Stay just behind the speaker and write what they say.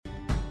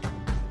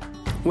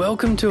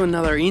Welcome to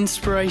another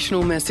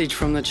inspirational message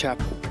from the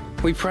chapel.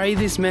 We pray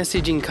this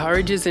message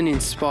encourages and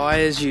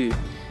inspires you.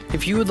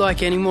 If you would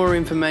like any more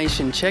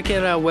information, check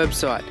out our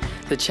website,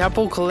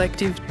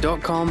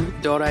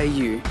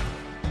 thechapelcollective.com.au.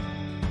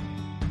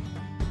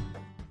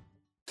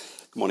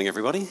 Good morning,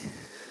 everybody.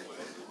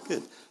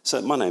 Good.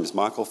 So my name's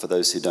Michael, for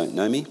those who don't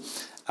know me.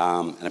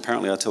 And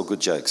apparently I tell good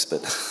jokes,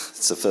 but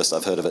it's the first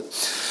I've heard of it.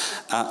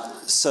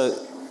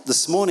 So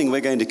this morning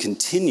we're going to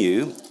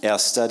continue our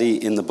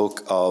study in the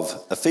book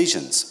of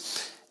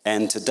Ephesians.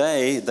 And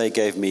today they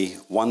gave me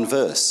one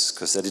verse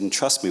because they didn't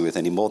trust me with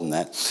any more than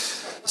that.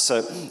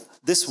 So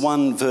this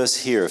one verse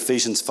here,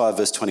 Ephesians 5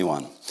 verse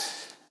 21.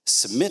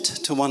 Submit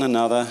to one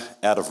another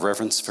out of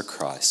reverence for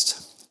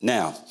Christ.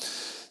 Now,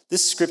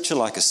 this scripture,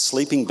 like a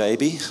sleeping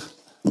baby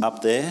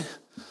up there,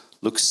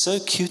 looks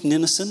so cute and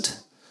innocent.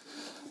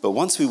 But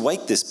once we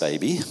wake this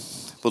baby,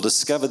 we'll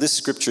discover this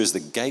scripture is the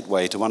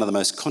gateway to one of the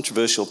most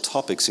controversial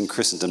topics in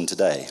Christendom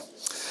today.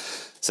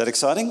 Is that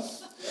exciting?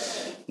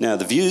 Now,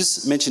 the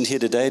views mentioned here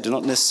today do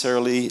not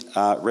necessarily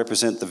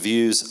represent the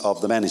views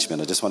of the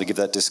management. I just want to give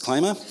that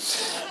disclaimer.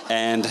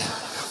 And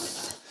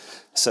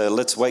so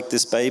let's wake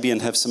this baby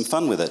and have some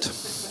fun with it.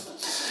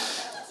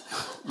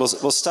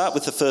 We'll start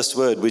with the first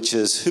word, which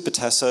is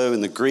hupotasso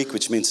in the Greek,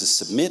 which means to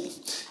submit.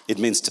 It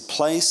means to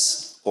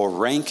place or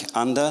rank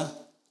under,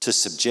 to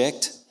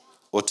subject,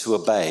 or to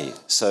obey.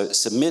 So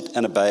submit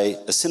and obey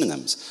are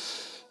synonyms.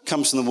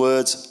 Comes from the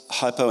words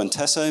hypo and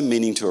tasso,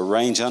 meaning to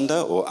arrange under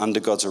or under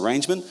God's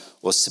arrangement,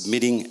 or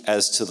submitting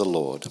as to the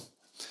Lord.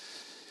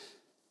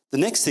 The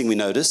next thing we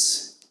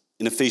notice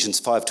in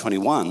Ephesians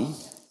 5.21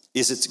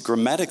 is it's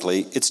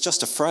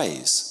just a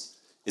phrase.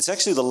 It's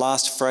actually the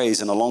last phrase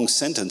in a long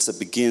sentence that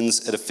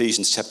begins at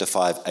Ephesians chapter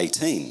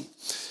 5:18,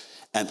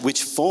 and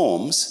which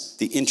forms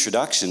the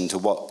introduction to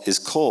what is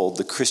called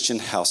the Christian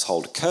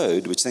household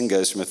code, which then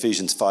goes from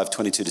Ephesians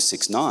 5:22 to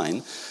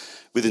 6:9,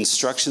 with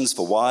instructions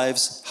for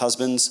wives,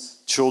 husbands,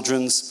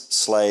 children,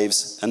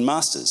 slaves, and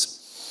masters.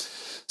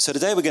 So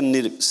today we're going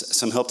to need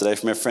some help today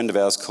from a friend of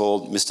ours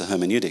called Mr.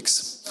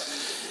 Hermeneutics.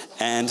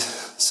 And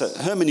so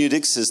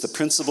hermeneutics is the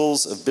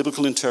principles of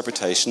biblical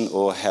interpretation,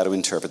 or how to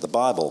interpret the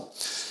Bible.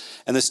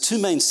 And there's two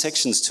main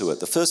sections to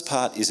it. The first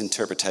part is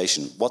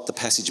interpretation, what the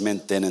passage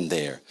meant then and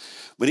there.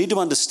 We need to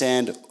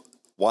understand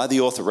why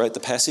the author wrote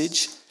the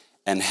passage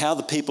and how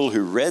the people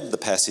who read the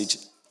passage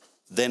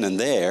then and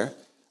there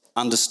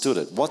understood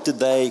it. What did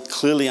they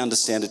clearly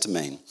understand it to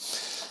mean?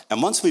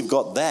 And once we've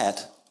got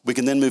that, we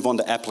can then move on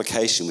to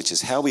application, which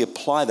is how we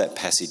apply that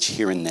passage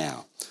here and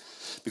now.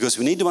 Because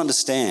we need to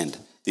understand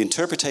the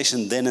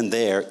interpretation then and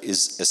there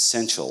is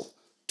essential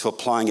to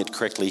applying it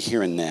correctly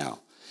here and now.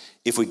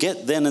 If we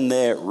get then and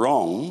there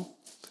wrong,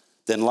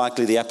 then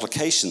likely the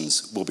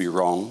applications will be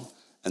wrong,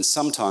 and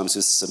sometimes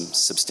with some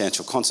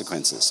substantial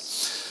consequences.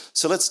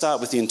 So let's start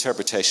with the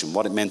interpretation,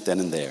 what it meant then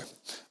and there.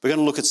 We're going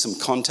to look at some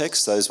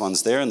context, those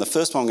ones there, and the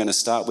first one I'm going to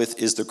start with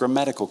is the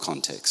grammatical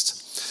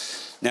context.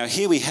 Now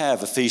here we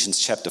have Ephesians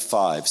chapter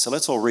 5, so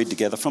let's all read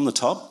together from the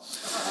top.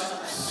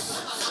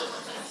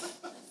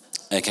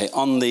 Okay,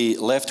 on the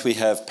left we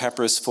have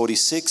Papyrus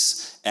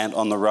 46, and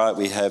on the right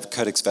we have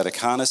Codex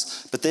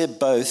Vaticanus, but they're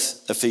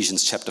both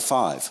Ephesians chapter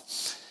 5.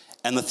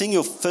 And the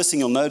first thing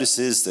you'll notice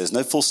is there's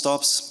no full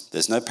stops,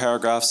 there's no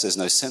paragraphs, there's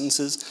no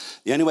sentences.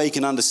 The only way you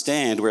can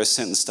understand where a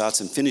sentence starts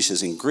and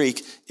finishes in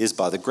Greek is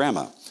by the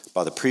grammar,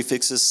 by the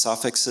prefixes,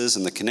 suffixes,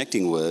 and the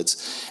connecting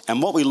words.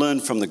 And what we learn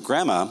from the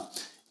grammar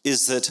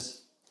is that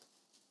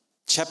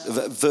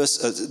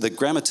the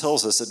grammar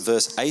tells us that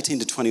verse 18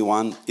 to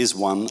 21 is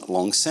one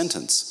long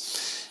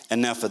sentence.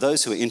 And now for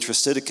those who are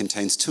interested, it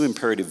contains two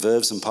imperative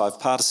verbs and 5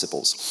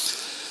 participles.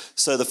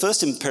 So the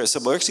first imperative, so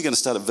we're actually going to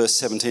start at verse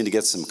 17 to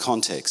get some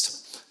context.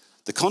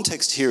 The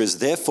context here is,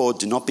 therefore,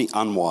 do not be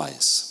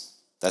unwise.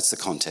 That's the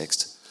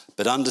context.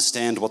 But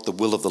understand what the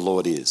will of the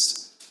Lord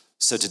is.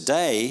 So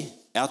today,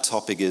 our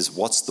topic is,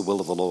 what's the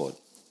will of the Lord?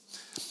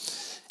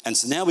 And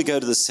so now we go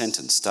to the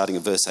sentence, starting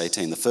at verse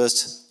 18. The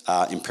first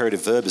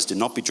imperative verb is, do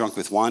not be drunk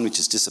with wine, which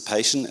is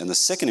dissipation. And the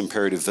second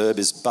imperative verb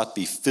is, but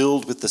be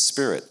filled with the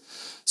Spirit.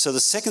 So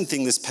the second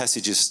thing this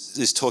passage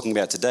is talking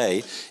about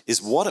today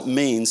is what it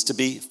means to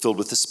be filled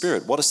with the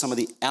Spirit. What are some of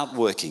the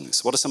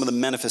outworkings? What are some of the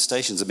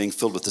manifestations of being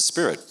filled with the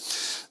Spirit?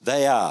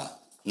 They are,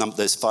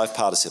 there's 5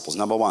 participles.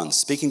 Number 1,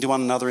 speaking to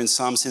one another in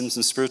psalms, hymns,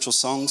 and spiritual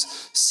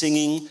songs,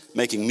 singing,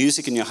 making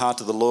music in your heart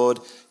to the Lord,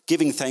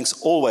 giving thanks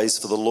always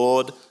for the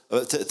Lord,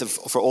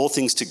 for all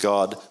things to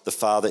God, the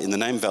Father, in the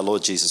name of our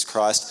Lord Jesus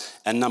Christ.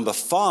 And number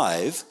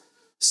 5,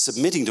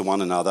 submitting to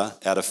one another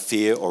out of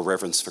fear or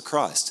reverence for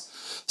Christ.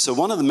 So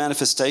one of the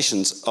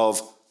manifestations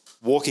of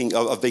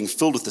being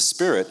filled with the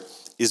Spirit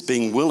is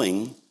being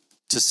willing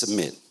to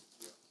submit.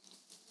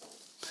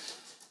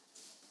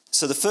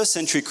 So the first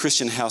century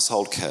Christian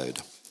household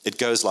code, it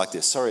goes like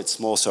this. Sorry, it's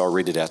small, so I'll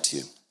read it out to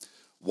you.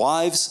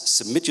 Wives,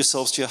 submit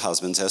yourselves to your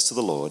husbands as to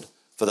the Lord,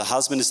 for the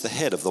husband is the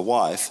head of the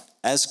wife,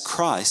 as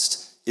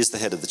Christ is the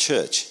head of the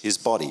church, his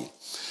body,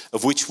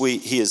 of which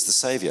he is the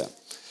Saviour.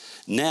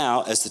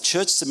 Now, as the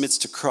church submits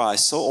to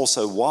Christ, so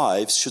also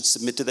wives should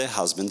submit to their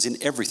husbands in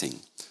everything.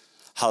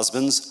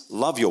 Husbands,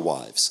 love your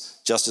wives,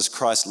 just as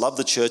Christ loved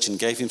the church and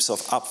gave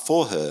himself up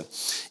for her.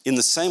 In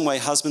the same way,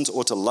 husbands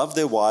ought to love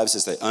their wives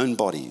as their own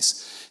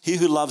bodies. He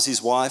who loves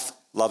his wife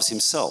loves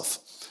himself.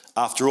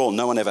 After all,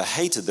 no one ever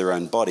hated their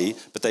own body,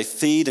 but they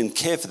feed and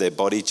care for their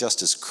body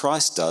just as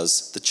Christ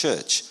does the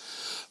church.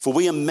 For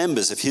we are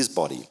members of his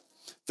body.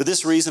 For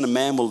this reason, a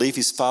man will leave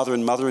his father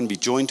and mother and be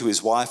joined to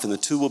his wife, and the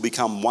two will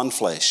become one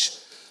flesh.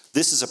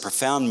 This is a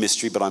profound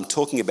mystery, but I'm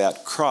talking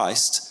about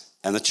Christ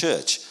and the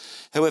church.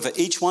 However,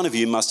 each one of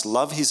you must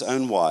love his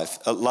own wife,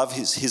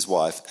 his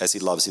wife as he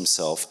loves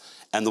himself,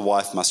 and the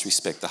wife must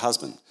respect the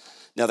husband.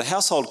 Now, the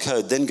household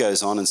code then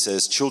goes on and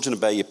says, children,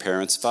 obey your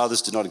parents,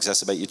 fathers, do not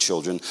exacerbate your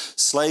children,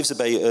 slaves,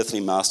 obey your earthly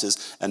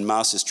masters, and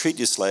masters, treat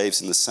your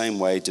slaves in the same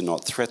way, do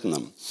not threaten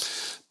them.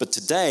 But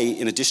today,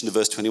 in addition to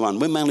verse 21,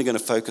 we're mainly going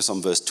to focus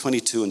on verse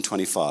 22 and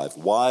 25.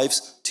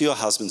 Wives, to your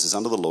husbands as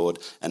under the Lord,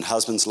 and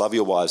husbands, love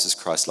your wives as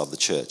Christ loved the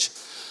church.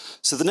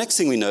 So the next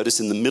thing we notice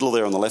in the middle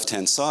there on the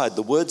left-hand side,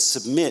 the word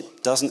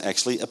submit doesn't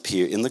actually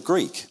appear in the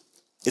Greek.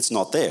 It's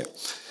not there.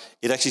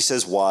 It actually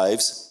says,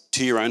 wives,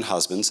 to your own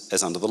husbands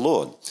as under the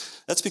Lord.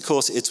 That's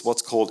because it's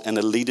what's called an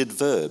elated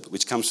verb,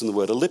 which comes from the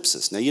word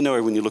ellipsis. Now, you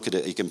know when you look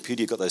at your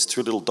computer, you've got those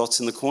three little dots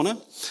in the corner,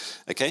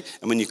 okay?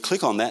 And when you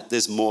click on that,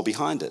 there's more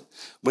behind it.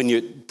 When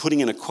you're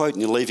putting in a quote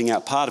and you're leaving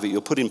out part of it, you'll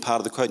put in part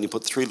of the quote and you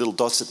put three little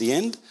dots at the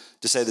end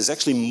to say there's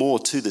actually more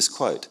to this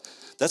quote.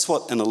 That's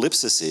what an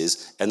ellipsis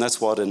is, and that's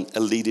what an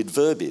elated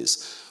verb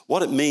is.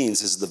 What it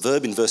means is the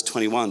verb in verse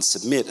 21,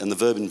 submit, and the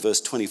verb in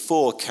verse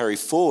 24, carry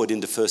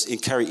into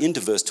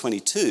verse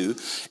 22.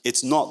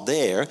 It's not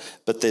there,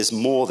 but there's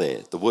more there.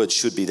 The word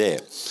should be there.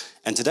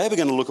 And today we're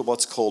going to look at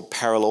what's called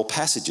parallel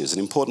passages, an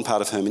important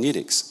part of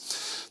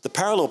hermeneutics. The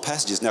parallel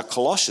passages, now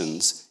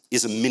Colossians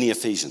is a mini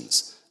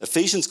Ephesians.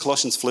 Ephesians,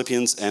 Colossians,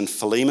 Philippians, and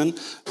Philemon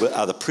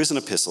are the prison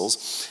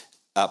epistles.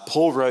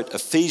 Paul wrote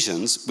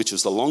Ephesians, which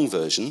was the long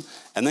version,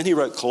 and then he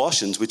wrote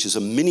Colossians, which is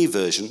a mini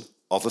version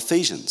of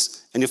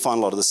Ephesians. And you'll find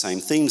a lot of the same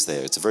themes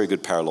there. It's a very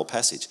good parallel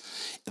passage.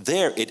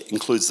 There it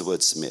includes the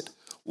word submit.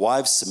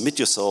 Wives, submit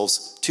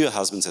yourselves to your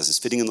husbands as is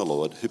fitting in the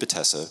Lord,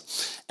 hupotasso.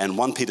 And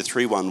 1 Peter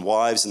 3:1,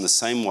 wives in the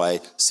same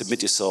way,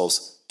 submit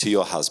yourselves to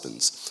your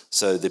husbands.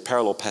 So the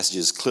parallel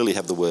passages clearly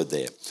have the word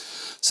there.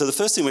 So the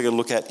next thing we're going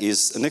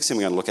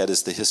to look at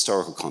is the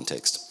historical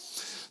context.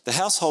 The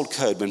household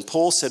code, when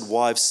Paul said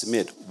wives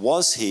submit,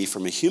 was he,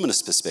 from a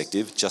humanist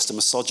perspective, just a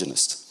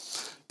misogynist,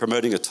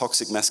 promoting a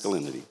toxic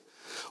masculinity?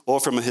 Or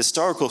from a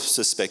historical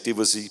perspective,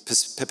 was he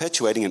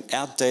perpetuating an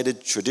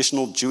outdated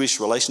traditional Jewish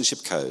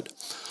relationship code?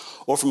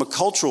 Or from a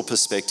cultural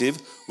perspective,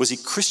 was he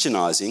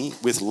Christianizing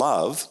with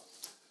love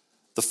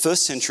the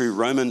first century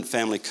Roman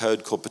family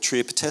code called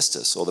patria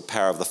potestas, or the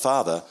power of the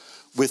father,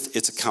 with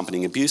its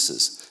accompanying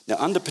abuses? Now,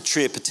 under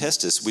patria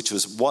potestas, which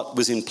was what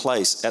was in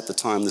place at the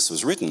time this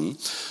was written,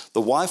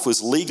 the wife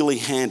was legally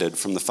handed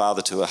from the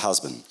father to her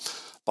husband.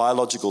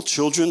 Biological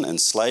children and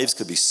slaves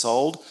could be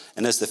sold,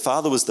 and as their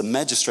father was the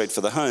magistrate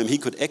for the home, he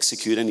could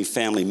execute any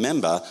family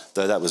member,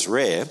 though that was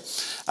rare,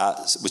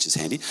 which is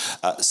handy.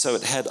 So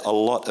it had a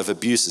lot of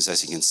abuses,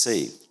 as you can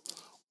see.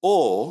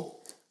 Or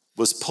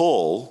was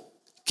Paul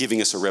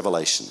giving us a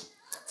revelation?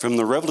 From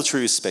the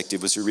revelatory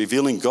perspective, was he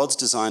revealing God's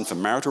design for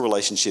marital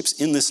relationships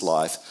in this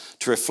life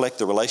to reflect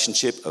the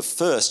relationship of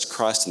first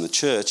Christ and the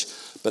church,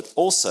 but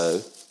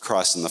also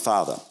Christ and the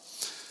Father?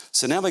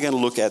 So now we're going to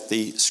look at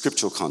the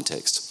scriptural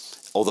context,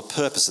 or the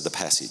purpose of the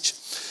passage.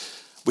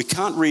 We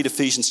can't read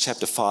Ephesians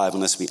chapter 5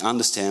 unless we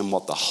understand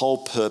what the whole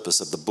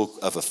purpose of the book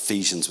of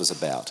Ephesians was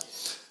about.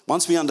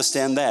 Once we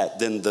understand that,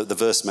 then the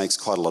verse makes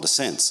quite a lot of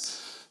sense.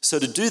 So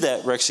to do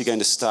that, we're actually going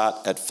to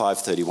start at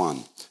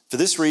 5.31. For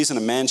this reason,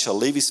 a man shall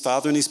leave his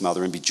father and his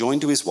mother and be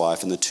joined to his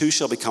wife, and the two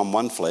shall become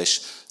one flesh.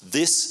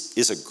 This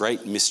is a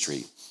great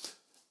mystery,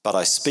 but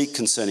I speak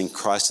concerning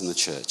Christ and the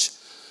church.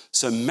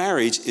 So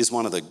marriage is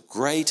one of the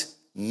great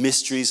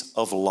mysteries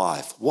of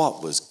life.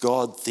 What was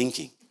God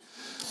thinking?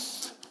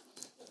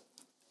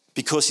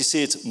 Because you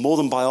see, it's more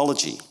than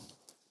biology.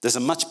 There's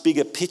a much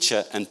bigger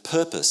picture and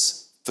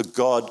purpose for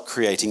God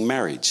creating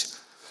marriage.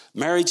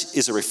 Marriage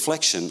is a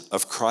reflection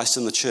of Christ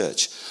and the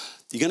church.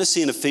 You're going to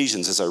see in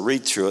Ephesians, as I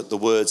read through it, the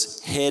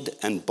words head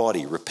and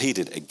body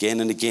repeated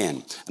again and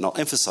again. And I'll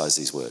emphasize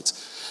these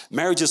words.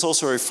 Marriage is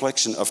also a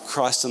reflection of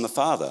Christ and the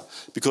Father,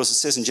 because it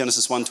says in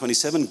Genesis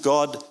 1:27,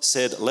 God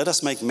said, let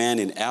us make man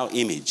in our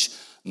image.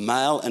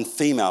 Male and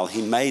female,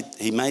 he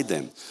made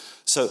them.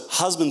 So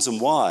husbands and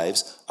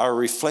wives are a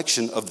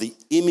reflection of the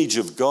image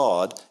of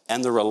God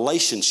and the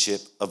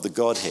relationship of the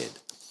Godhead.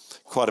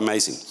 Quite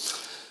amazing.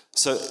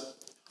 So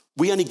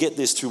we only get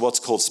this through what's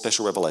called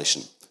special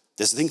revelation.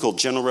 There's a thing called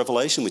general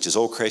revelation, which is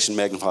all creation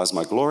magnifies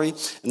my glory.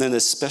 And then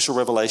there's special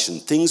revelation,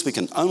 things we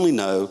can only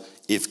know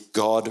if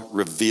God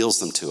reveals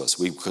them to us.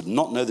 We could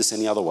not know this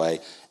any other way.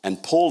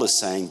 And Paul is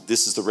saying,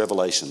 this is the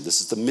revelation.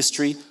 This is the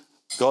mystery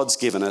God's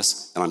given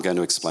us, and I'm going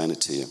to explain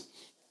it to you.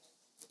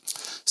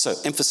 So,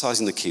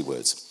 emphasizing the key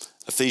words.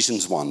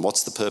 Ephesians 1,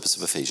 what's the purpose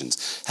of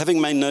Ephesians? Having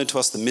made known to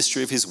us the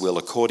mystery of his will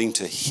according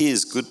to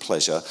his good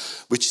pleasure,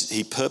 which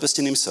he purposed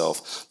in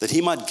himself, that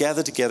he might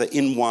gather together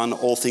in one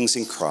all things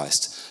in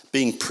Christ,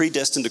 being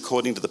predestined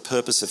according to the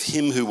purpose of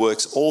him who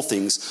works all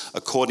things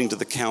according to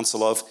the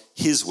counsel of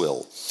his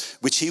will,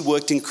 which he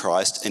worked in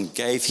Christ and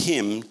gave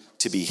him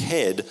to be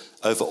head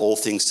over all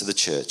things to the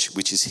church,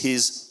 which is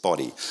his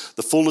body,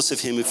 the fullness of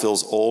him who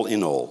fills all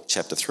in all.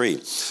 Chapter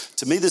 3.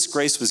 To me this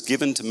grace was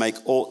given to make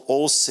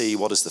all see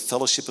what is the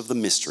fellowship of the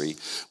mystery,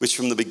 which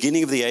from the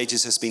beginning of the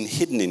ages has been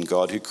hidden in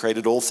God, who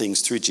created all things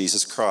through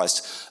Jesus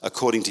Christ,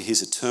 according to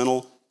his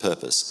eternal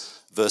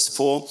purpose. Verse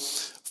 4,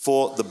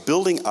 for the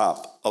building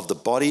up of the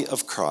body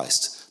of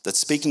Christ, that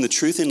speaking the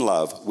truth in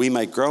love, we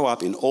may grow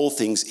up in all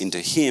things into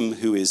him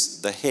who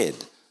is the head,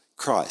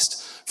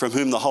 Christ, from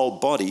whom the whole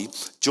body,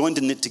 joined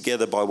and knit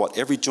together by what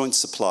every joint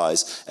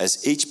supplies,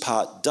 as each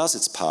part does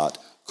its part,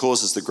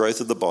 causes the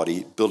growth of the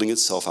body, building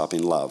itself up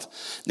in love.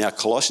 Now,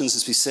 Colossians,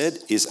 as we said,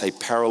 is a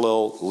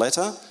parallel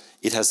letter.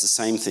 It has the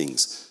same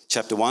things.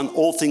 Chapter 1,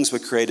 all things were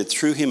created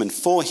through him and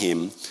for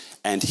him,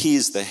 and he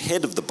is the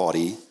head of the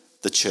body,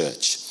 the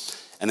church.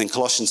 And then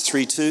Colossians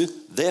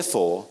 3:2,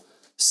 therefore,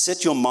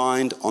 set your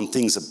mind on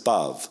things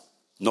above,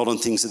 not on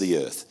things of the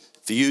earth.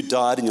 For you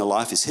died and your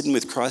life is hidden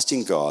with Christ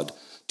in God,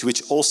 to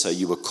which also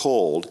you were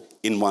called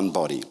in one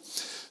body.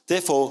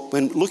 Therefore,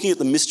 when looking at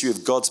the mystery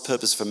of God's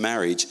purpose for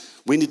marriage,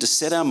 we need to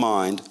set our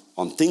mind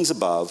on things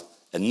above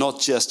and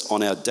not just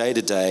on our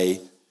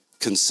day-to-day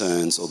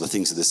concerns or the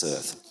things of this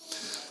earth.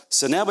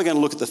 So now we're going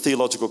to look at the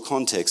theological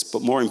context,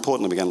 but more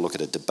importantly, we're going to look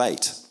at a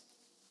debate.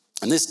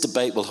 And this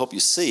debate will help you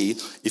see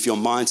if your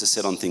minds are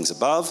set on things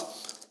above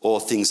or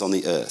things on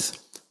the earth.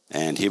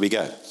 And here we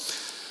go.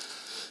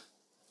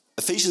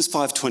 Ephesians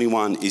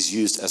 5.21 is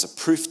used as a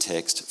proof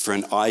text for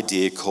an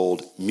idea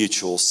called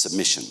mutual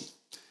submission.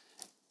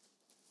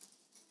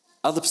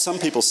 Some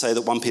people say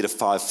that 1 Peter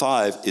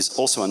 5.5 is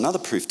also another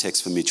proof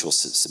text for mutual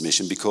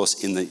submission,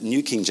 because in the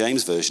New King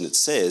James Version it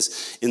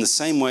says, in the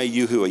same way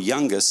you who are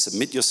younger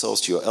submit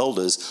yourselves to your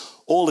elders,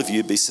 all of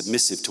you be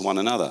submissive to one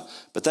another.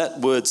 But that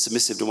word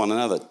submissive to one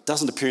another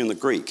doesn't appear in the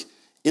Greek.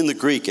 In the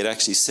Greek it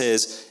actually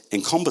says,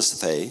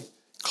 enkombasthe,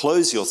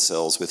 clothe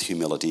yourselves with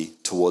humility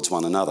towards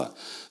one another.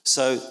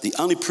 So the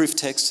only proof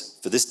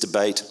text for this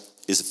debate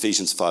is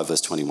Ephesians 5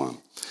 verse 21.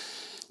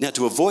 Now,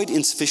 to avoid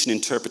insufficient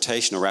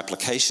interpretation or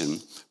application,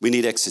 we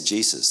need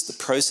exegesis, the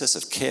process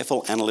of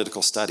careful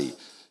analytical study,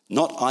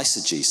 not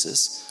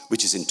eisegesis,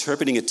 which is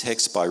interpreting a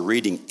text by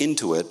reading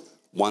into it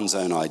one's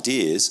own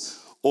ideas,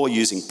 or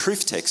using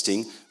proof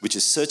texting, which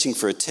is searching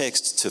for a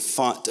text to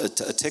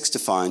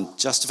find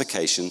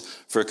justification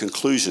for a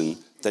conclusion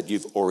that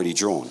you've already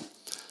drawn.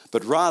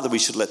 But rather, we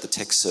should let the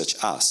text search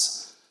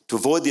us. To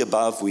avoid the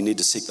above, we need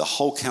to seek the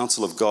whole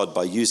counsel of God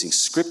by using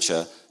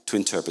Scripture to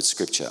interpret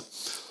Scripture.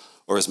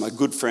 Or as my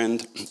good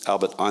friend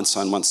Albert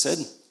Einstein once said,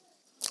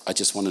 I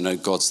just want to know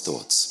God's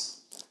thoughts.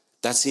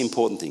 That's the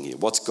important thing here.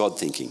 What's God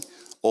thinking?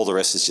 All the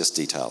rest is just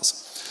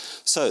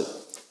details. So,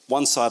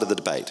 one side of the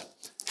debate.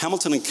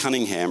 Hamilton and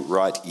Cunningham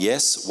write,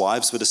 yes,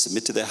 wives were to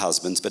submit to their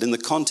husbands, but in the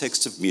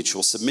context of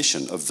mutual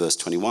submission of verse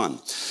 21.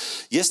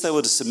 Yes, they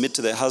were to submit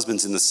to their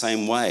husbands in the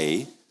same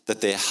way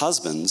that their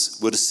husbands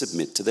were to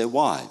submit to their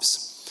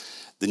wives.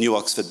 The New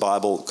Oxford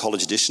Bible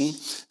College Edition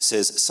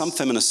says, some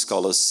feminist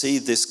scholars see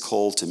this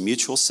call to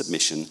mutual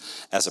submission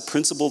as a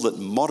principle that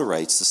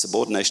moderates the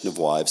subordination of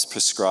wives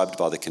prescribed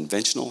by the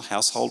conventional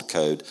household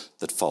code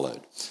that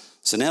followed.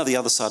 So now the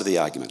other side of the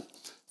argument.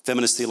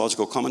 Feminist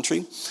theological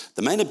commentary.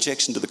 The main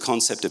objection to the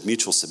concept of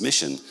mutual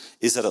submission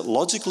is that it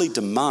logically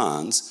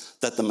demands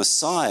that the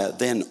Messiah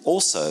then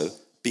also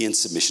be in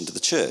submission to the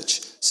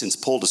church, since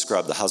Paul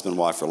described the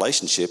husband-wife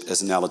relationship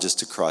as analogous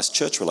to Christ's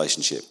church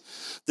relationship.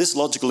 This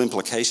logical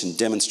implication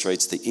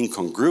demonstrates the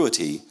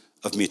incongruity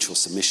of mutual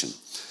submission.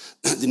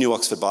 The New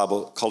Oxford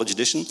Bible College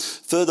Edition.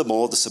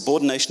 Furthermore, the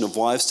subordination of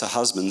wives to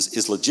husbands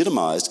is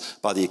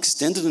legitimised by the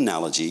extended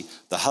analogy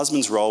the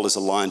husband's role is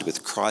aligned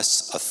with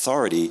Christ's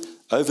authority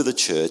over the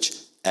church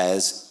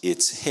as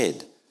its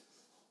head.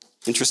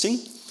 Interesting?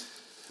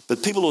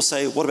 But people will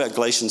say, what about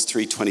Galatians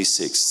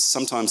 3:26?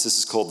 Sometimes this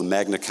is called the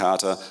Magna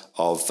Carta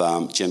of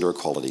gender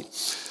equality.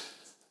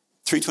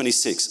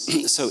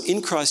 3:26, so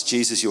in Christ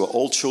Jesus you are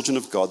all children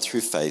of God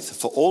through faith,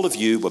 for all of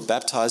you were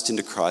baptized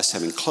into Christ,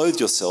 having clothed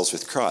yourselves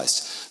with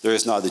Christ. There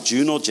is neither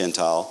Jew nor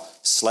Gentile,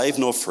 slave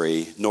nor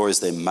free, nor is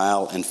there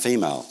male and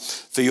female,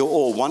 for you're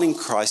all one in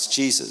Christ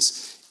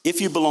Jesus. If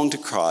you belong to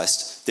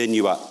Christ, then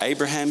you are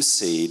Abraham's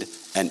seed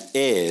and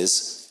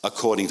heirs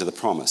according to the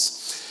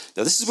promise.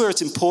 Now this is where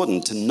it's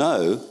important to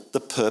know the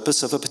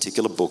purpose of a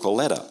particular book or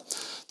letter.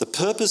 The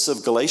purpose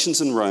of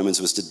Galatians and Romans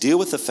was to deal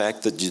with the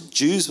fact that the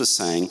Jews were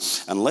saying,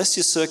 unless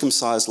you're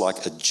circumcised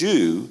like a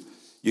Jew,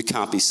 you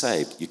can't be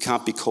saved. You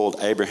can't be called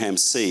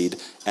Abraham's seed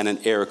and an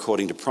heir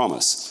according to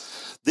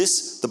promise.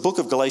 The book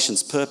of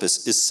Galatians'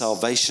 purpose is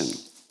salvation.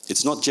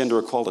 It's not gender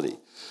equality.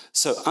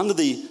 So under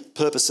the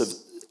purpose of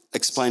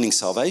explaining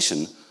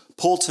salvation,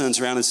 Paul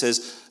turns around and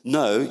says,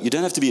 no, you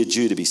don't have to be a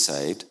Jew to be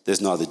saved. There's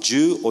neither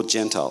Jew or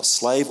Gentile,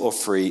 slave or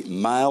free,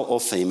 male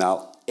or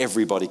female,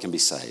 everybody can be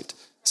saved.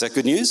 Is that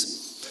good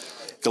news?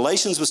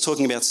 Galatians was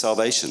talking about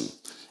salvation.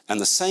 And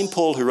the same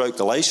Paul who wrote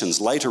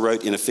Galatians later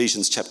wrote in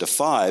Ephesians chapter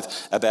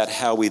 5 about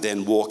how we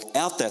then walk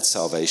out that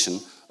salvation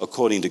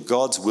according to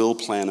God's will,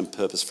 plan, and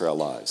purpose for our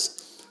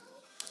lives.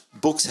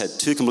 Books had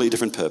two completely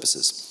different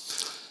purposes.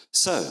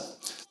 So,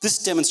 this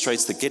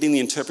demonstrates that getting the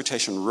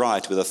interpretation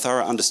right with a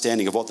thorough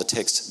understanding of what the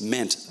text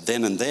meant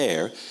then and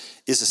there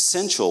is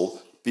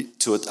essential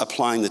to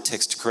applying the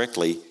text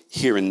correctly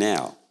here and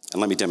now.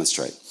 And let me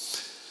demonstrate.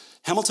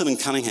 Hamilton and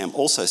Cunningham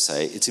also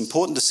say it's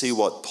important to see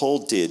what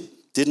Paul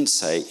didn't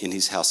say in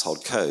his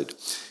household code.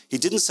 He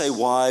didn't say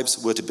wives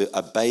were to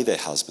obey their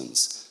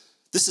husbands.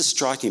 This is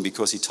striking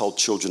because he told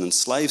children and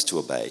slaves to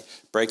obey,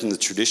 breaking the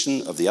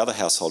tradition of the other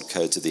household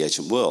codes of the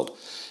ancient world.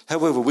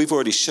 However, we've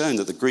already shown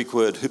that the Greek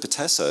word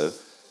hupotasso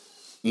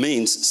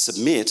means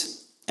submit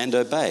and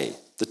obey.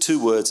 The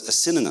two words are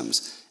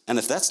synonyms. And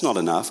if that's not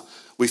enough,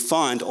 we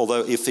find,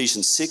 although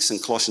Ephesians 6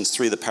 and Colossians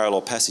 3, the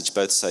parallel passage,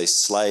 both say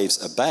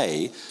slaves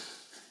obey,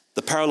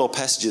 the parallel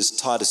passages,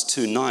 Titus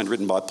 2:9,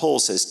 written by Paul,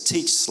 says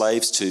teach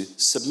slaves to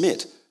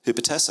submit,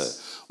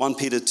 hupotasso. 1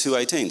 Peter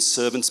 2:18,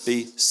 servants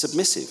be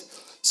submissive.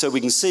 So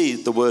we can see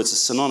the words are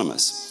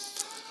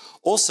synonymous.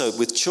 Also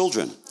with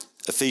children,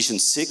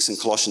 Ephesians 6 and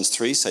Colossians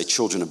 3 say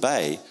children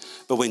obey,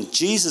 but when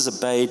Jesus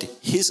obeyed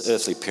his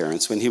earthly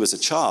parents when he was a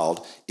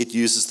child, it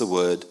uses the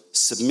word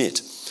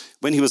submit.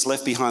 When he was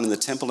left behind in the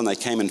temple and they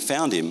came and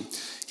found him,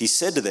 he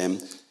said to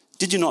them,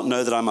 "Did you not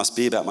know that I must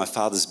be about my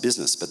Father's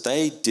business?" But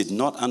they did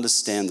not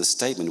understand the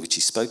statement which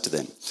he spoke to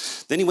them.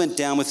 Then he went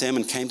down with them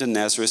and came to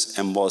Nazareth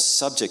and was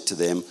subject to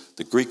them,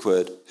 the Greek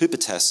word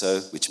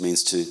hupotasso, which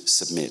means to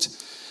submit.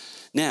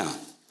 Now,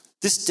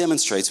 this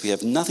demonstrates we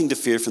have nothing to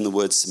fear from the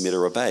word submit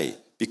or obey,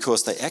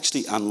 because they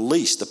actually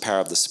unleash the power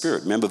of the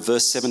Spirit. Remember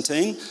verse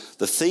 17?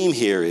 The theme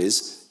here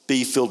is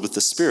be filled with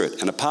the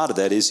Spirit, and a part of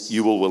that is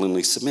you will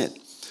willingly submit.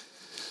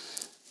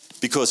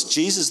 Because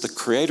Jesus, the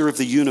creator of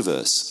the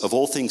universe, of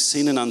all things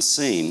seen and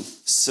unseen,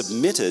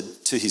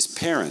 submitted to his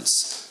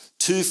parents,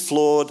 two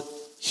flawed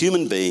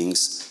human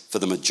beings, for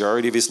the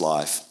majority of his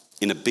life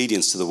in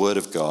obedience to the word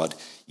of God,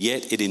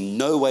 yet it in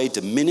no way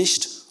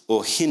diminished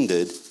or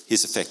hindered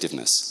his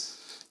effectiveness.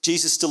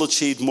 Jesus still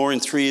achieved more in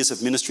 3 years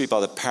of ministry by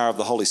the power of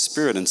the Holy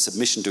Spirit and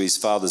submission to his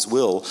Father's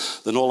will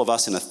than all of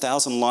us in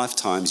 1,000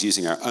 lifetimes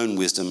using our own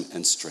wisdom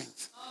and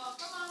strength.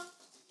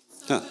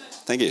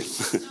 Thank you.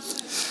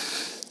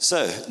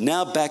 So,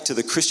 now back to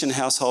the Christian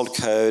household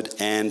code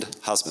and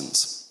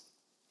husbands.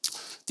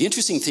 The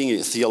interesting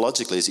thing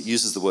theologically is it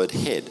uses the word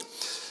head.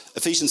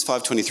 Ephesians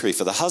 5.23,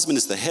 for the husband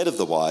is the head of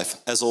the wife,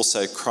 as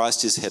also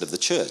Christ is head of the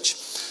church.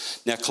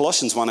 Now,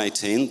 Colossians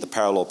 1.18, the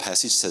parallel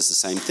passage, says the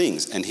same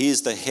things, and he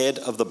is the head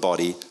of the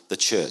body, the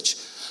church.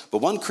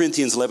 But 1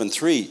 Corinthians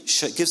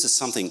 11.3 gives us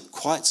something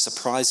quite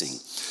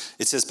surprising.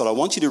 It says, but I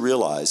want you to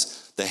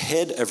realize the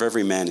head of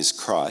every man is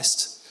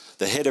Christ,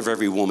 the head of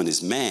every woman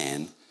is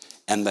man,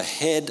 and the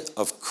head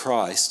of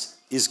Christ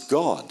is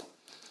God.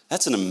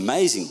 That's an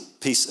amazing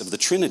piece of the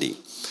Trinity.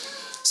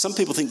 Some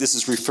people think this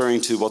is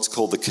referring to what's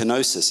called the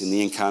kenosis in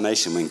the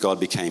incarnation when God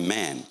became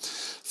man.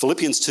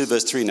 Philippians 2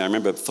 verse 3, now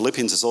remember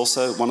Philippians is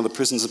also one of the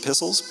prison's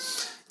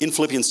epistles. In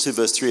Philippians 2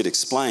 verse 3 it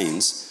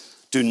explains,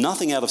 do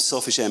nothing out of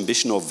selfish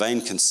ambition or vain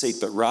conceit,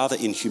 but rather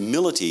in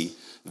humility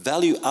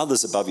value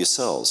others above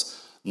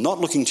yourselves, not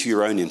looking to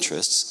your own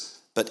interests,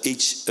 but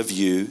each of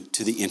you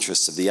to the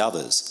interests of the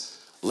others.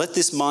 Let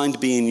this mind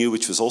be in you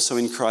which was also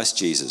in Christ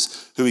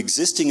Jesus, who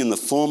existing in the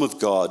form of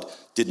God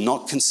did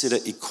not consider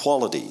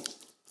equality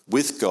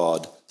with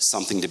God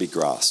something to be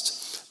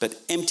grasped, but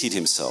emptied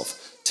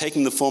himself,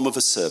 taking the form of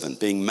a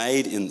servant, being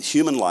made in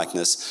human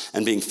likeness,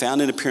 and being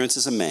found in appearance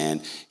as a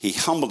man, he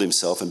humbled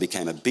himself and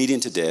became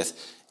obedient to death,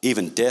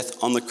 even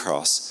death on the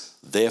cross.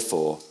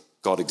 Therefore,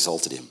 God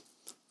exalted him.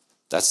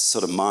 That's the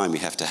sort of mind we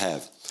have to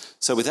have.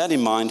 So with that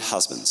in mind,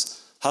 husbands.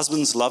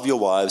 Husbands, love your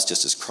wives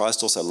just as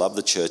Christ also loved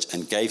the church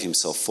and gave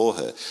himself for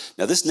her.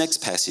 Now, this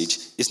next passage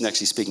isn't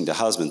actually speaking to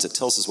husbands. It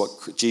tells us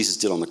what Jesus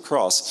did on the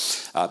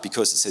cross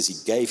because it says he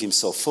gave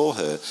himself for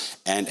her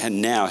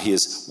and now he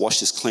has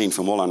washed us clean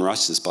from all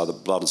unrighteousness by the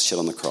blood shed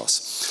on the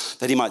cross.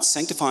 That he might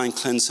sanctify and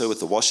cleanse her with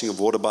the washing of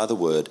water by the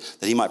word,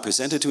 that he might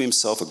present her to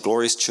himself a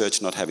glorious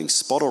church, not having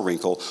spot or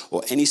wrinkle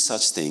or any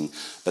such thing,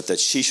 but that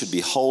she should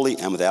be holy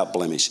and without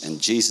blemish. And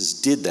Jesus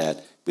did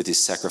that with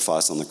his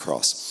sacrifice on the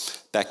cross.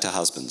 Back to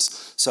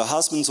husbands. So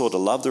husbands ought to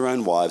love their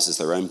own wives as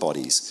their own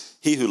bodies.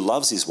 He who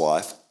loves his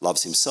wife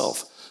loves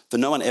himself. For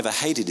no one ever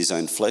hated his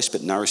own flesh,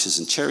 but nourishes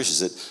and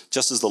cherishes it,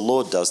 just as the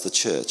Lord does the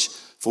church.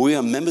 For we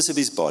are members of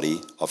his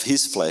body, of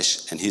his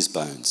flesh and his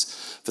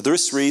bones. For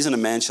this reason a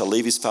man shall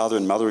leave his father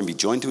and mother and be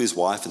joined to his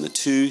wife, and the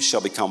two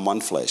shall become one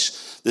flesh.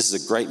 This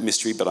is a great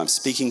mystery, but I'm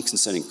speaking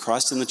concerning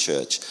Christ and the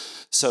church.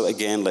 So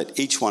again, let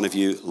each one of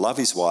you love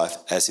his wife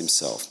as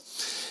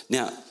himself.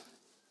 Now,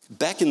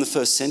 back in the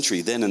first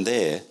century, then and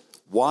there,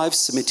 wives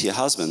submit to your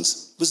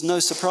husbands was no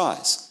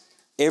surprise.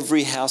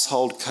 Every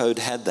household code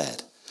had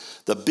that.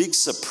 The big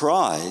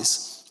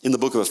surprise in the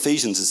book of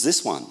Ephesians is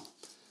this one.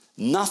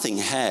 Nothing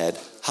had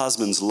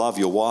husbands love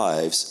your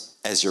wives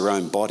as your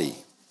own body.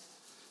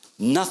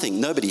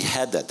 Nobody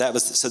had that.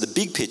 So the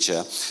big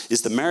picture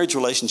is the marriage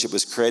relationship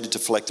was created to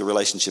reflect the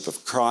relationship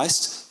of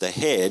Christ, the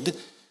head,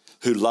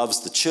 who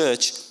loves the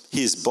church,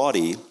 his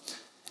body.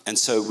 And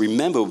so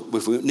remember,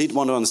 if we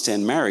want to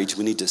understand marriage,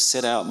 we need to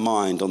set our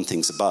mind on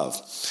things above.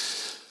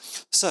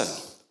 So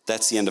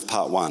that's the end of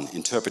part one,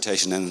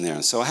 interpretation and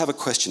there. So I have a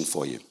question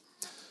for you.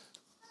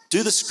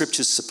 Do the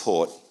scriptures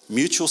support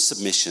mutual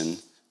submission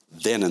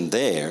then and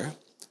there,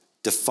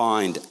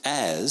 defined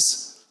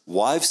as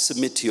wives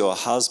submit to your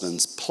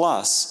husbands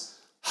plus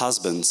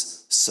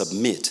husbands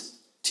submit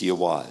to your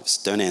wives?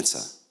 Don't answer.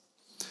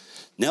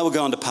 Now we'll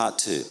go on to part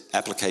two,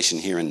 application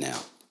here and now.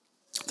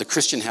 The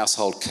Christian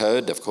household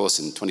code, of course,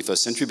 in the 21st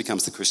century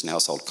becomes the Christian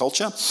household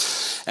culture.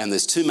 And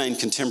there's two main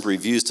contemporary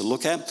views to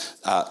look at,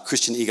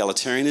 Christian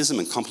egalitarianism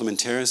and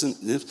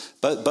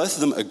complementarianism. Both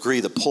of them agree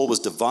that Paul was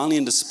divinely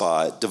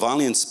inspired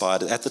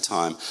at the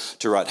time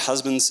to write,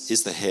 husbands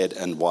is the head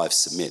and wives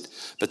submit.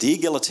 But they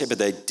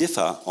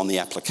differ on the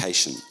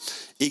application.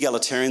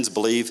 Egalitarians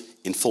believe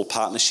in full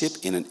partnership,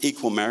 in an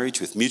equal marriage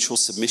with mutual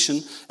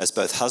submission, as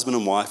both husband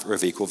and wife are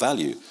of equal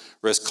value.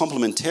 Whereas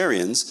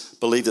complementarians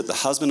believe that the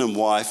husband and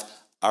wife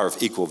are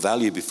of equal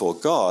value before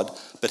God,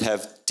 but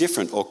have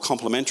different or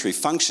complementary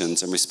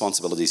functions and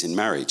responsibilities in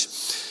marriage.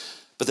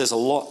 But there's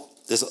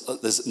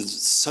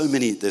so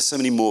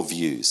many more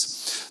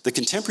views. The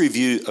contemporary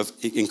view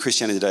in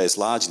Christianity today is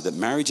largely that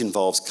marriage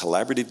involves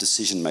collaborative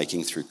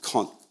decision-making through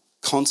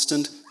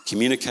constant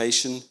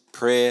communication,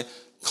 prayer,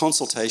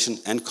 consultation,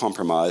 and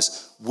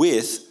compromise,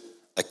 with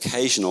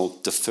occasional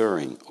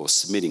deferring or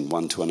submitting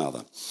one to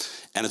another.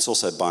 And it's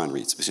also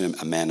binary, it's between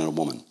a man and a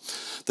woman.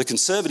 The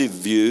conservative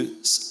view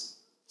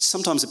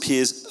sometimes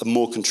appears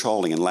more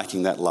controlling and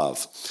lacking that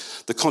love.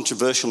 The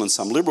controversial and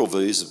some liberal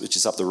views, which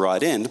is up the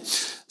right end,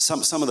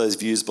 some of those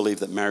views believe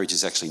that marriage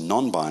is actually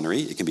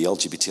non-binary. It can be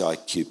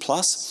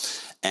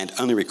LGBTIQ+, and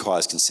only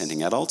requires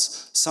consenting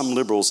adults. Some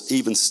liberals,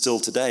 even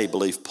still today,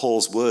 believe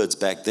Paul's words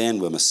back then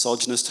were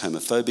misogynist,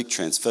 homophobic,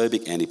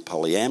 transphobic,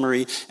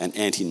 anti-polyamory, and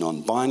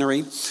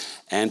anti-non-binary.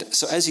 And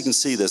so as you can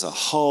see, there's a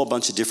whole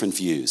bunch of different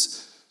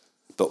views.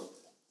 But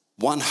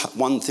one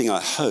thing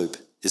I hope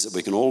is that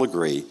we can all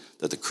agree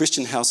that the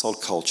Christian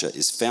household culture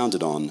is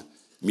founded on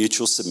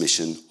mutual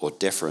submission or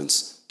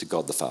deference to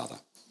God the Father.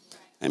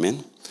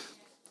 Amen?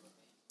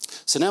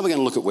 So now we're going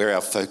to look at where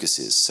our focus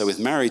is. So with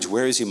marriage,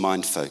 where is your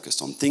mind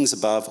focused? On things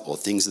above or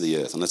things of the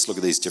earth? And let's look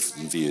at these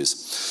different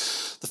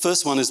views. The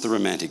first one is the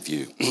romantic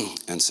view.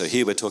 And so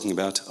here we're talking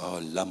about,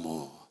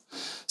 l'amour.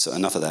 So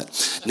enough of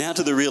that. Now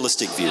to the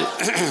realistic view.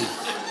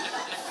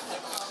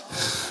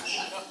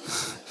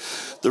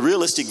 The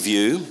realistic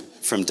view,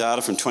 from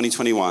data from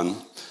 2021,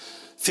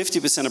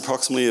 50%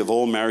 approximately of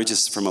all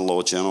marriages, from a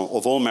law journal,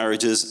 of all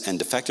marriages and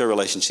de facto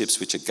relationships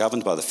which are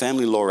governed by the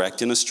Family Law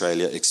Act in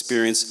Australia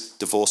experience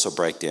divorce or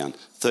breakdown.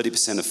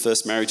 30% of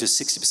first marriages,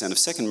 60% of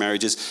second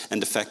marriages,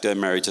 and de facto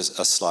marriages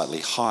are slightly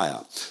higher.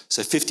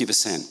 So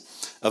 50%.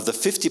 Of the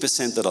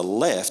 50% that are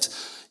left,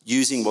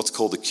 using what's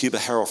called the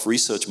Kuber-Haroff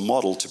research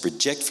model to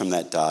project from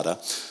that data,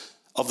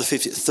 of the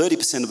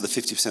 30% of the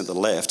 50% that are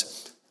left,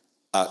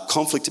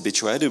 conflict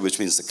habituated, which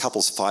means the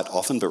couples fight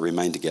often but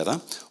remain together.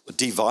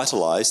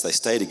 Devitalised, they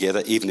stay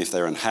together even if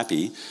they're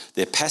unhappy.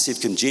 They're passive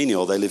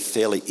congenial, they live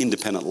fairly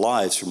independent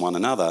lives from one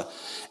another.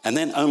 And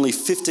then only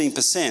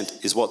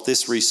 15% is what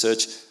this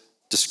research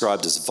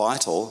described as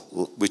vital,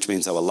 which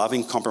means they were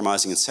loving,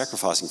 compromising and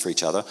sacrificing for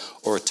each other,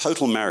 or a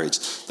total marriage.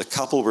 The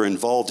couple were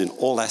involved in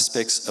all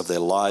aspects of their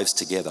lives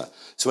together.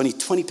 So only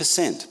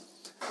 20%,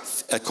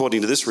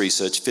 according to this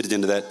research, fitted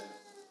into that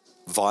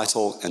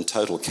vital and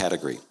total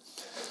category.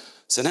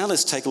 So now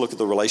let's take a look at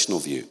the relational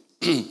view.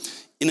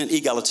 In an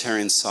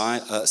egalitarian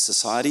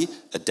society,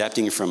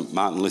 adapting from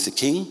Martin Luther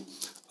King,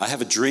 I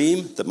have a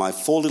dream that my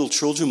 4 little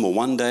children will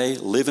one day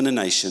live in a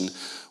nation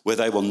where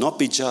they will not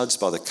be judged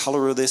by the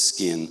colour of their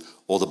skin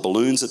or the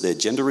balloons at their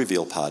gender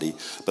reveal party,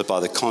 but by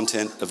the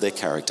content of their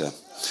character.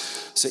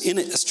 So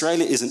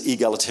Australia is an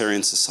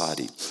egalitarian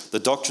society, the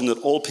doctrine that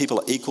all people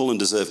are equal and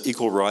deserve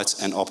equal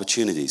rights and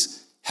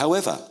opportunities.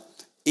 However,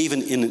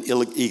 even in an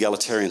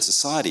egalitarian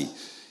society,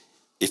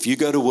 if you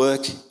go to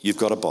work, you've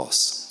got a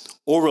boss.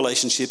 All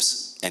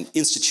relationships and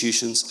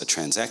institutions are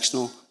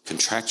transactional,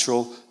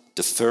 contractual,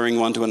 deferring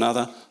one to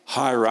another,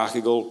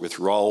 hierarchical with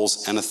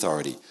roles and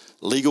authority.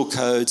 Legal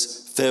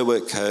codes, fair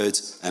work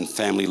codes, and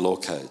family law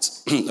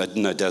codes. I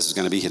didn't know Daz was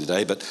going to be here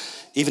today, but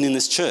even in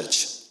this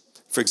church,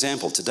 for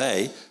example,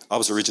 today, I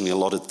was originally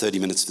allotted 30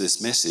 minutes for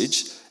this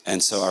message,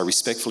 and so I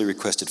respectfully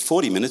requested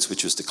 40 minutes,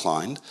 which was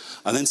declined.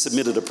 I then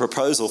submitted a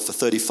proposal for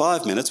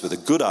 35 minutes with a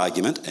good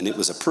argument, and it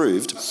was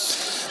approved.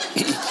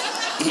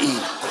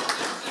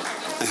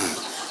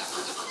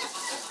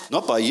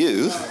 Not by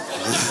you.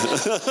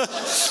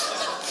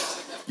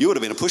 You would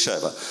have been a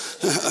pushover.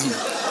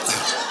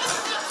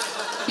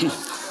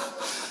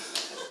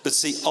 But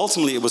see,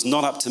 ultimately it was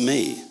not up to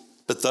me,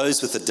 but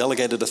those with the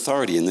delegated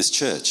authority in this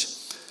church.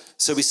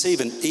 So we see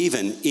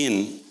even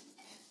in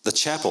the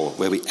chapel,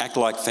 where we act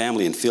like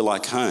family and feel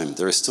like home,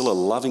 there is still a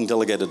loving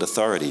delegated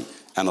authority,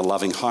 and a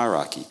loving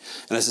hierarchy.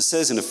 And as it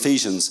says in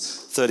Ephesians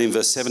 13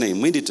 verse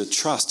 17, we need to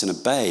trust and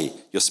obey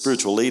your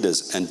spiritual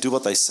leaders and do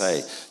what they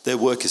say. Their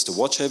work is to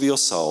watch over your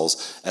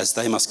souls as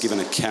they must give an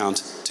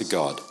account to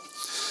God.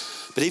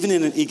 But even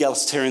in an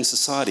egalitarian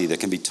society, there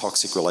can be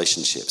toxic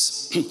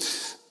relationships.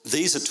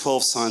 These are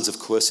 12 signs of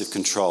coercive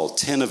control.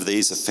 10 of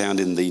these are found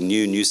in the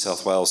New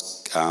South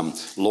Wales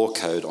law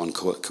code on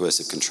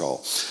coercive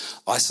control.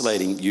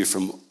 Isolating you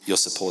from your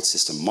support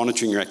system,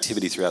 monitoring your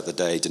activity throughout the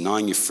day,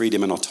 denying you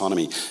freedom and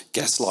autonomy,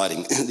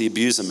 gaslighting. The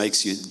abuser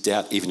makes you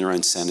doubt even your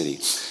own sanity.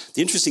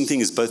 The interesting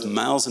thing is both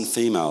males and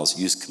females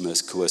use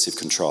coercive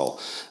control,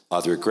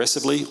 either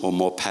aggressively or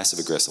more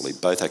passive-aggressively.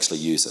 Both actually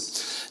use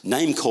it.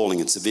 Name-calling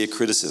and severe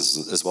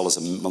criticism, as well as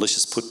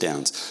malicious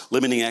put-downs,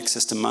 limiting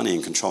access to money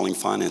and controlling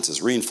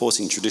finances,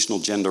 reinforcing traditional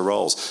gender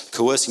roles,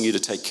 coercing you to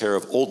take care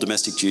of all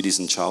domestic duties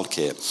and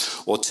childcare,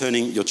 or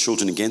turning your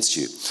children against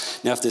you.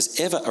 Now, if there's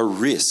ever a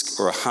risk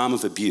or a harm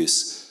of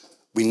abuse,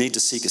 we need to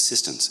seek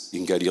assistance. You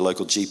can go to your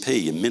local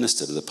GP, your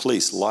minister, to the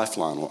police,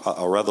 Lifeline,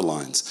 or other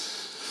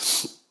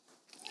lines.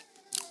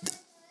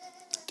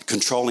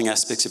 Controlling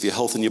aspects of your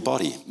health and your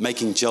body,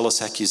 making jealous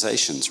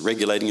accusations,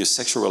 regulating your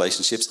sexual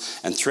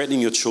relationships, and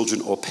threatening your children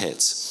or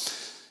pets.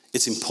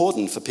 It's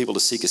important for people to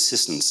seek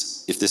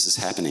assistance if this is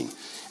happening.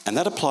 And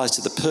that applies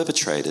to the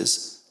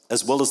perpetrators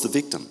as well as the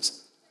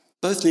victims.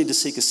 Both need to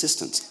seek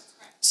assistance.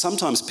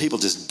 Sometimes people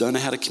just don't know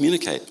how to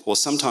communicate, or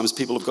sometimes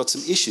people have got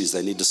some issues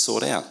they need to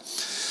sort out.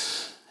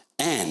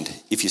 And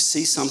if you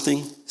see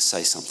something,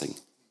 say something.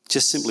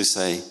 Just simply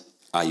say,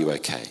 "Are you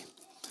okay?"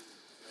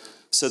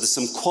 So there's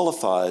some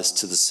qualifiers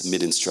to the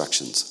submit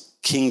instructions.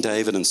 King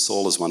David and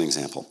Saul is one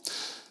example.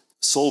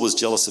 Saul was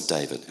jealous of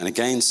David, and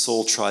again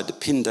Saul tried to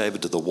pin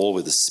David to the wall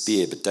with a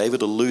spear, but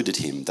David eluded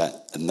him.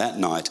 And that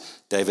night,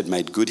 David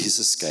made good his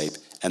escape,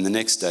 and the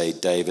next day,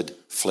 David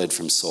fled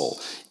from Saul.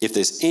 If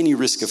there's any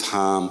risk of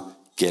harm,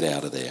 get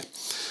out of there.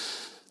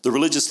 The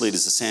religious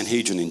leaders, the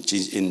Sanhedrin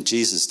in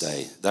Jesus'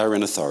 day, they were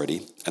in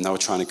authority, and they were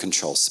trying to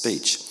control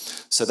speech.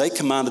 So they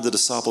commanded the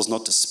disciples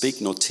not to speak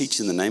nor teach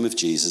in the name of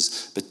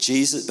Jesus. But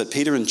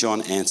Peter and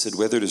John answered,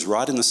 "Whether it is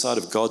right in the sight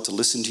of God to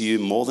listen to you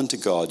more than to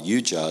God,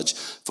 you judge,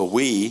 for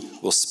we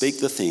will speak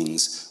the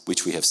things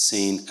which we have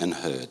seen and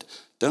heard."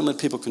 Don't let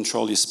people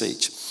control your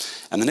speech.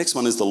 And the next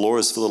one is the law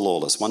is for the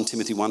lawless. 1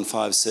 Timothy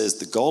 1:5 says,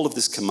 "The goal of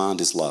this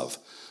command is love,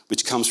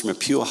 which comes from a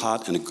pure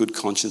heart and a good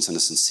conscience and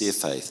a sincere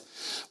faith.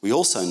 We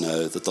also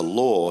know that the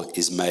law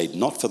is made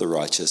not for the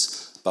righteous,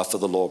 but for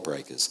the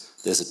lawbreakers."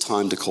 There's a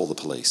time to call the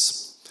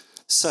police.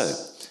 So,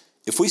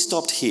 if we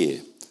stopped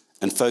here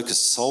and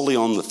focused solely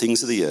on the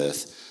things of the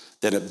earth,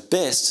 then at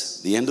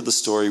best, the end of the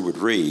story would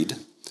read,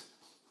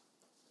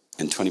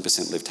 "and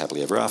 20% lived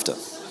happily ever after."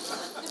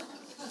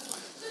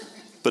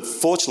 But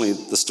fortunately,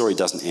 the story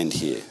doesn't end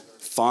here.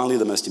 Finally,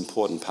 the most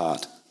important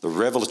part, the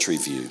revelatory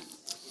view.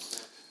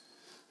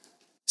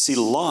 See,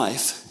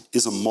 life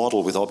is a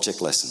model with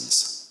object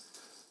lessons.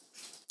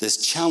 There's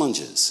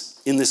challenges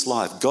in this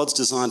life. God's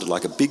designed it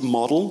like a big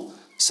model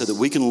so that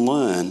we can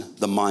learn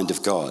the mind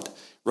of God.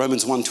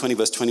 Romans 1:20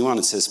 verse 21,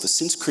 it says, "For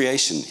since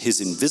creation,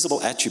 his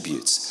invisible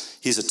attributes,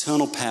 his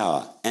eternal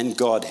power and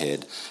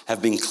Godhead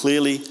have been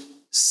clearly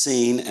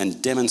seen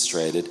and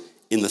demonstrated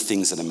in the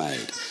things that are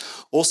made."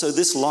 Also,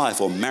 this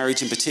life, or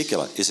marriage in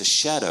particular, is a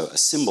shadow, a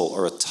symbol,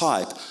 or a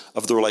type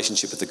of the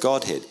relationship with the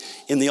Godhead.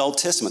 In the Old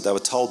Testament, they were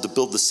told to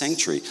build the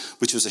sanctuary,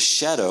 which was a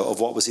shadow of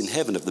what was in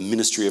heaven, of the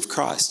ministry of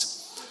Christ.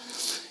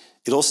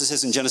 It also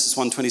says in Genesis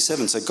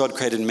 1:27, so God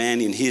created man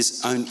in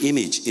his own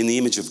image. In the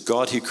image of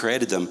God who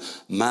created them,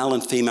 male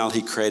and female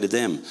he created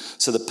them.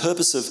 So the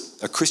purpose of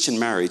a Christian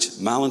marriage,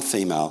 male and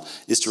female,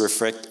 is to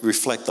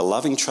reflect the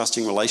loving,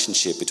 trusting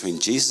relationship between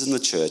Jesus and the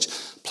church,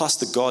 plus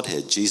the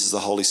Godhead, Jesus, the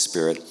Holy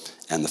Spirit,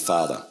 and the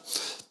Father.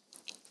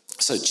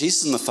 So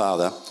Jesus and the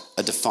Father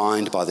are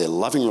defined by their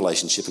loving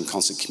relationship and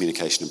constant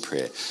communication and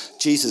prayer.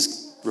 Jesus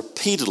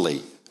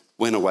repeatedly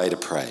went away to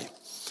pray.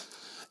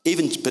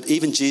 But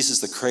even Jesus,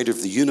 the creator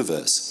of the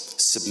universe,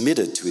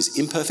 submitted to his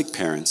imperfect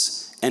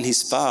parents and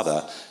his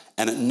Father,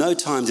 and at no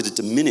time did it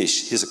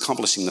diminish his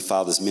accomplishing the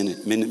Father's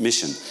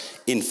mission.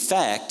 In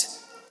fact,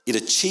 it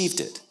achieved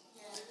it.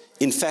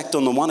 In fact,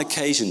 on the one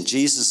occasion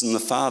Jesus and the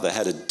Father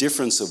had a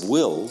difference of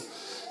will,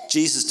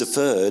 Jesus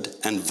deferred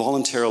and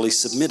voluntarily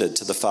submitted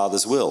to the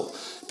Father's will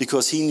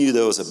because he knew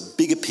there was a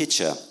bigger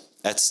picture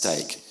at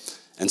stake.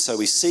 And so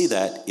we see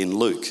that in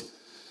Luke.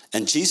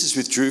 "And Jesus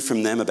withdrew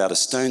from them about a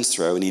stone's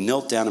throw, and he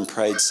knelt down and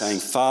prayed, saying,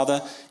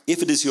 'Father,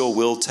 if it is your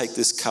will, take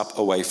this cup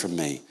away from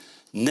me.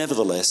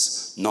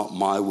 Nevertheless, not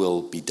my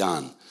will be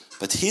done.'"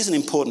 But here's an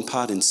important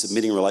part in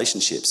submitting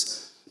relationships.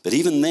 But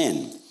even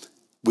then,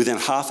 within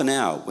half an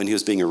hour, when he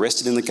was being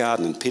arrested in the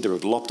garden and Peter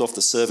had lopped off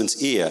the servant's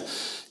ear,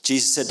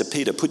 Jesus said to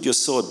Peter, "Put your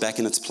sword back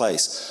in its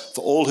place,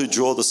 for all who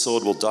draw the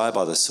sword will die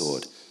by the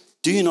sword.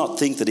 Do you not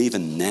think that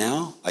even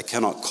now I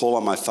cannot call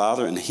on my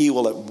Father, and he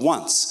will at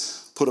once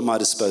put at my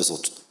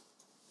disposal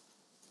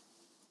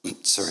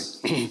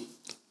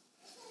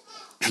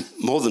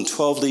more than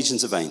 12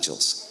 legions of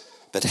angels?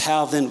 But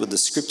how then would the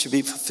scripture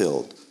be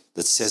fulfilled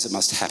that says it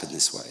must happen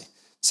this way?"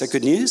 Is that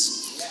good news?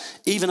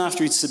 Even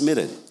after he'd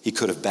submitted, he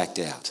could have backed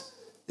out.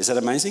 Is that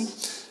amazing?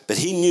 But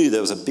he knew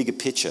there was a bigger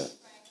picture.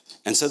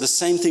 And so the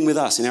same thing with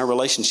us in our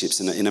relationships,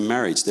 in a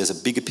marriage, there's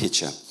a bigger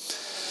picture.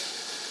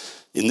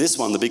 In this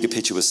one, the bigger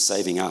picture was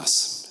saving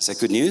us. Is that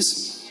good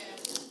news?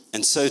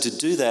 And so to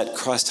do that,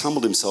 Christ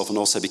humbled himself and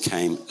also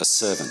became a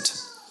servant.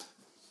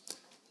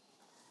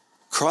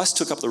 Christ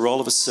took up the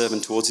role of a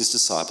servant towards his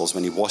disciples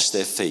when he washed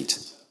their feet,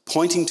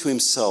 pointing to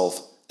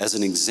himself as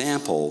an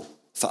example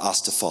for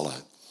us to follow.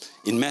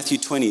 In Matthew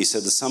 20, he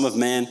said, the Son of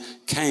Man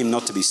came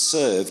not to be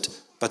served,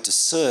 but to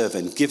serve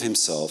and give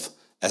himself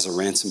as a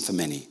ransom for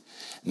many.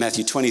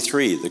 Matthew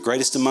 23, the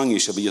greatest among you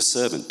shall be your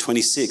servant.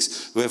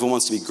 26, whoever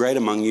wants to be great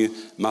among you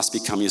must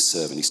become your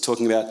servant. He's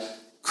talking about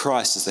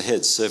Christ as the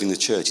head serving the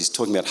church. He's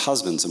talking about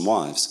husbands and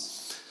wives.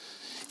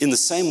 In the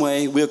same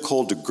way, we are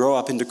called to grow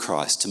up into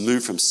Christ, to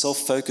move from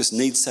self-focused,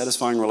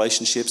 need-satisfying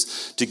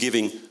relationships to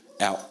giving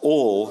our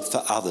all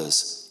for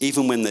others,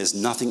 even when there's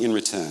nothing in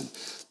return.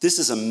 This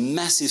is a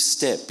massive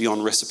step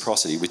beyond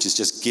reciprocity, which is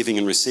just giving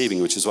and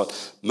receiving, which is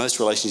what most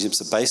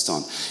relationships are based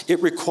on.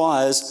 It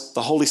requires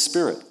the Holy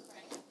Spirit.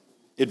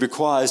 It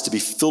requires to be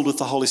filled with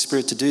the Holy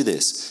Spirit to do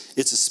this.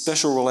 It's a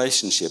special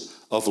relationship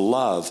of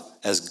love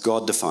as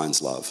God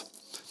defines love.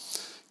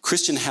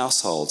 Christian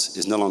households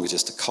is no longer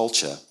just a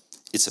culture,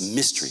 it's a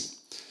mystery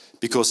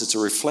because it's a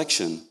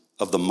reflection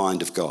of the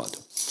mind of God.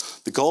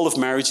 The goal of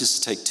marriage is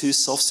to take two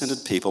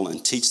self-centered people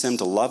and teach them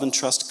to love and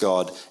trust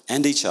God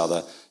and each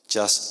other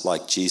just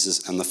like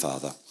Jesus and the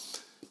Father.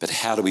 But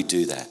how do we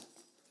do that?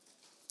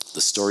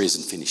 The story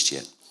isn't finished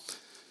yet.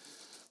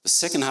 The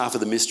second half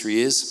of the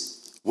mystery is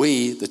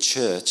we, the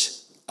church,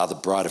 are the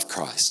bride of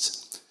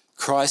Christ.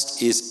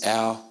 Christ is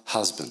our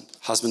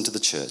husband to the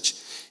church.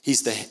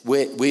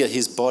 We are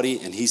his body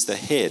and he's the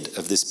head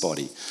of this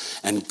body.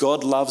 And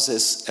God loves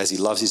us as he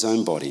loves his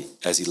own body,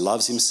 as he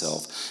loves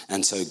himself.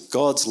 And so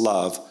God's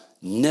love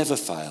never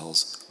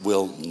fails,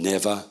 will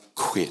never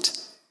quit.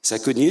 Is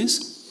that good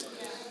news?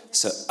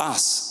 So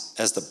us,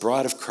 as the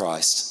bride of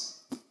Christ,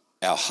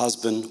 our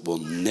husband will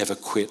never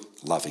quit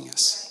loving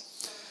us.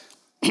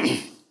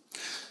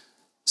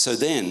 So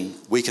then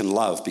we can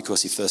love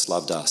because he first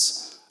loved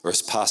us. Or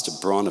as Pastor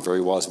Bron, a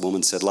very wise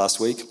woman, said last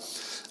week,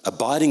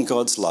 abide in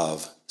God's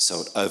love so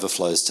it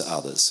overflows to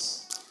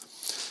others.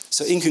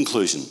 So in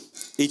conclusion,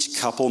 each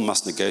couple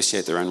must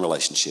negotiate their own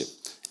relationship.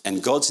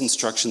 And God's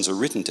instructions are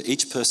written to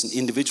each person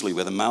individually,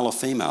 whether male or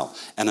female,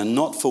 and are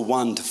not for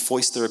one to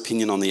foist their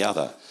opinion on the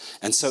other.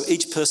 And so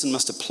each person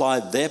must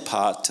apply their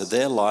part to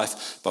their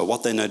life by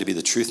what they know to be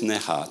the truth in their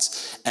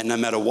hearts. And no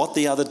matter what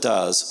the other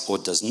does or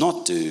does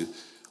not do,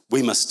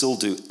 we must still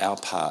do our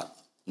part,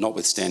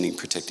 notwithstanding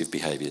protective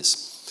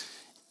behaviours.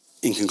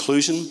 In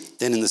conclusion,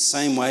 then in the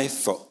same way,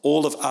 for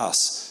all of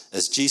us,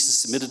 as Jesus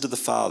submitted to the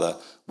Father,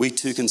 we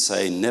too can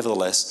say,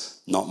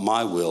 nevertheless, not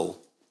my will,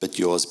 but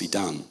yours be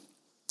done.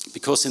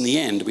 Because in the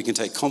end, we can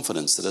take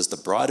confidence that as the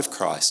bride of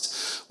Christ,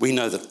 we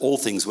know that all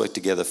things work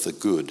together for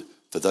good,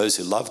 for those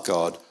who love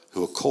God,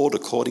 who are called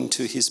according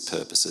to his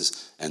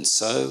purposes, and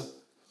so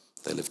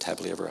they lived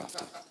happily ever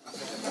after.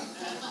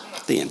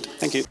 The end.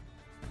 Thank you.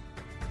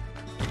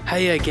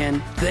 Hey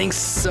again, thanks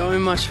so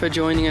much for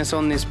joining us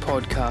on this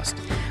podcast.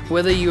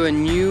 Whether you are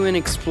new and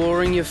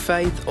exploring your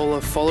faith or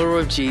a follower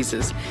of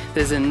Jesus,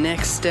 there's a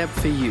next step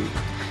for you.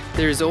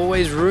 There is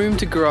always room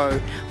to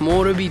grow,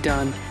 more to be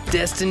done,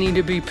 destiny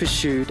to be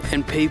pursued,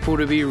 and people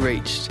to be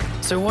reached.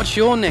 So what's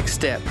your next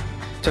step?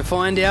 To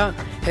find out,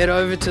 head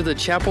over to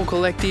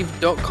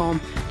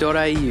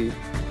thechapelcollective.com.au.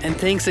 And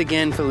thanks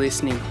again for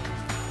listening.